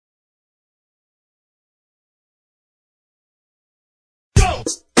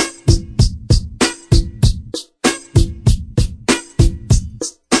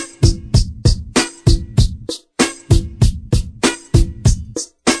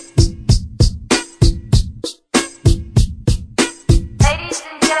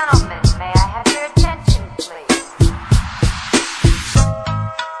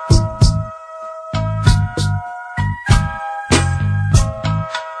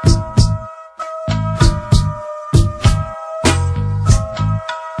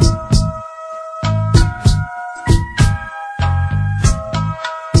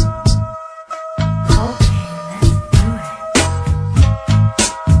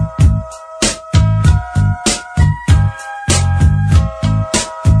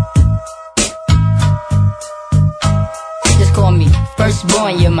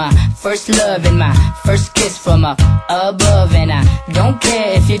born, you're my first love and my first kiss from up above. And I don't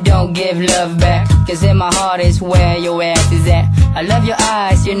care if you don't give love back, cause in my heart is where your ass is at. I love your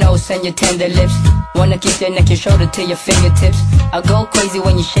eyes, your nose and your tender lips. Wanna kiss your neck, your shoulder to your fingertips. I go crazy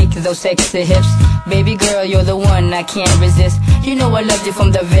when you shake those sexy hips. Baby girl, you're the one I can't resist. You know I loved you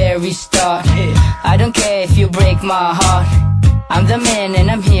from the very start. I don't care if you break my heart. I'm the man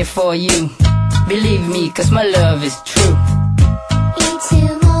and I'm here for you. Believe me, cause my love is true.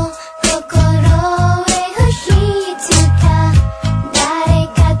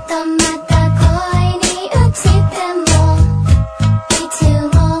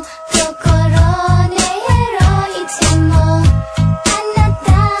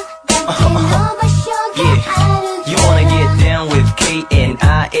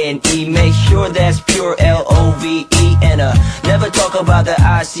 K-N-I-N-E, make sure that's pure L-O-V-E. And never talk about the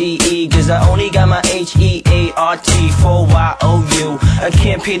I-C-E, cause I only got my H-E-A-R-T for Y-O-U. I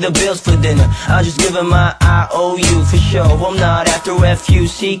can't pay the bills for dinner, I'll just give her my I-O-U. For sure, I'm not after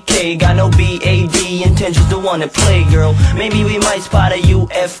F-U-C-K, got no B-A-D intentions to wanna play, girl. Maybe we might spot a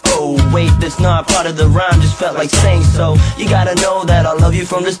U-F-O. Wait, that's not part of the rhyme, just felt like saying so. You gotta know that I love you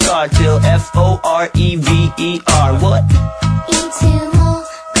from the start till F-O-R-E-V-E-R. What?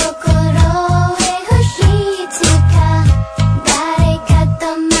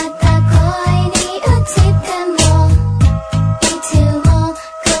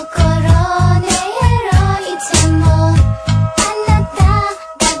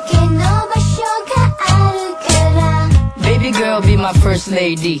 Baby girl, be my first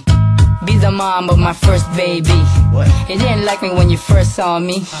lady. Be the mom of my first baby. What? You didn't like me when you first saw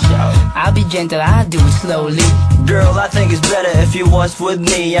me. I'll be gentle, I'll do it slowly. Girl, I think it's better if you was with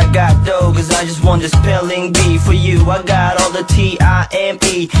me. I got dough, cause I just want the spelling bee. For you, I got all the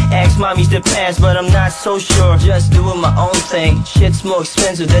T-I-M-E. Ask mommies to pass, but I'm not so sure. Just doing my own thing. Shit's more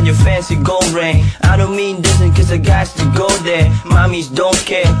expensive than your fancy gold ring. I don't mean this cause I got to go there. Mommies don't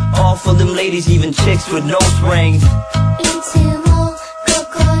care. All for them ladies, even chicks with nose rings.